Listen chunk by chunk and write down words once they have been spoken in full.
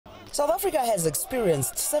South Africa has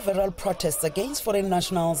experienced several protests against foreign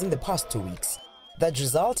nationals in the past 2 weeks that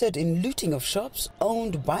resulted in looting of shops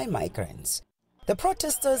owned by migrants. The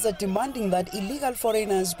protesters are demanding that illegal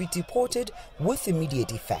foreigners be deported with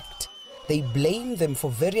immediate effect. They blame them for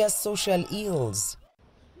various social ills.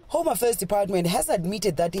 Home Affairs Department has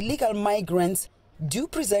admitted that illegal migrants do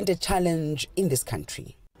present a challenge in this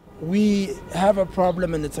country. We have a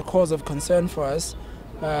problem and it's a cause of concern for us.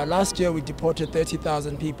 Last year we deported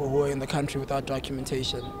 30,000 people who were in the country without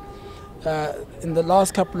documentation. In the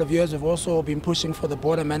last couple of years we've also been pushing for the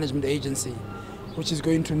Border Management Agency, which is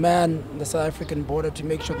going to man the South African border to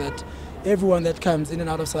make sure that everyone that comes in and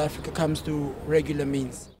out of South Africa comes through regular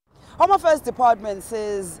means. Home Affairs Department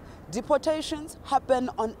says deportations happen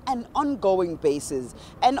on an ongoing basis,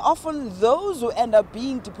 and often those who end up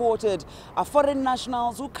being deported are foreign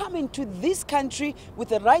nationals who come into this country with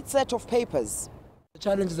the right set of papers. The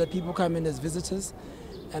challenge is that people come in as visitors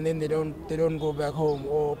and then they don't go back home,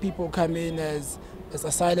 or people come in as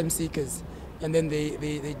asylum seekers and then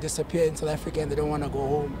they disappear in South Africa and they don't want to go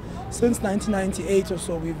home. Since 1998 or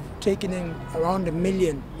so, we've taken in around 1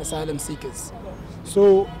 million asylum seekers.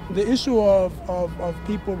 So the issue of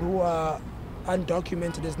people who are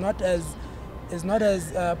undocumented is not as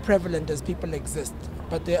prevalent as people exist,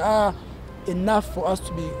 but there are enough for us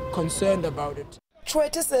to be concerned about it.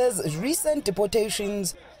 Chwete says recent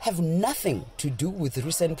deportations have nothing to do with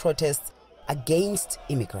recent protests against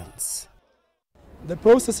immigrants. The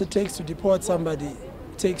process it takes to deport somebody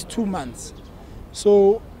takes 2 months.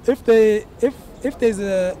 So if there's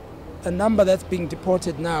a number that's being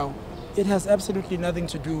deported now, it has absolutely nothing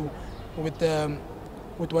to do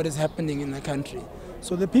with what is happening in the country.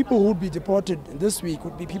 So the people who would be deported this week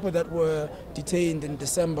would be people that were detained in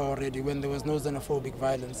December already, when there was no xenophobic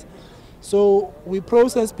violence. So we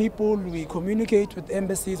process people, we communicate with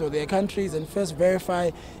embassies or their countries and first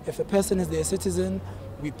verify if a person is their citizen.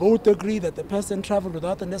 We both agree that the person traveled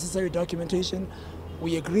without the necessary documentation.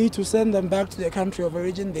 We agree to send them back to their country of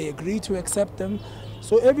origin. They agree to accept them.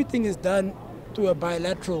 So everything is done through a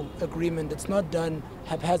bilateral agreement. It's not done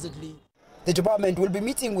haphazardly. The department will be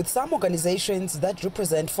meeting with some organizations that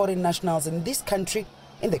represent foreign nationals in this country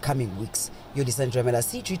in the coming weeks. Yolisa, Njamela,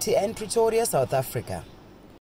 CGTN, Pretoria, South Africa.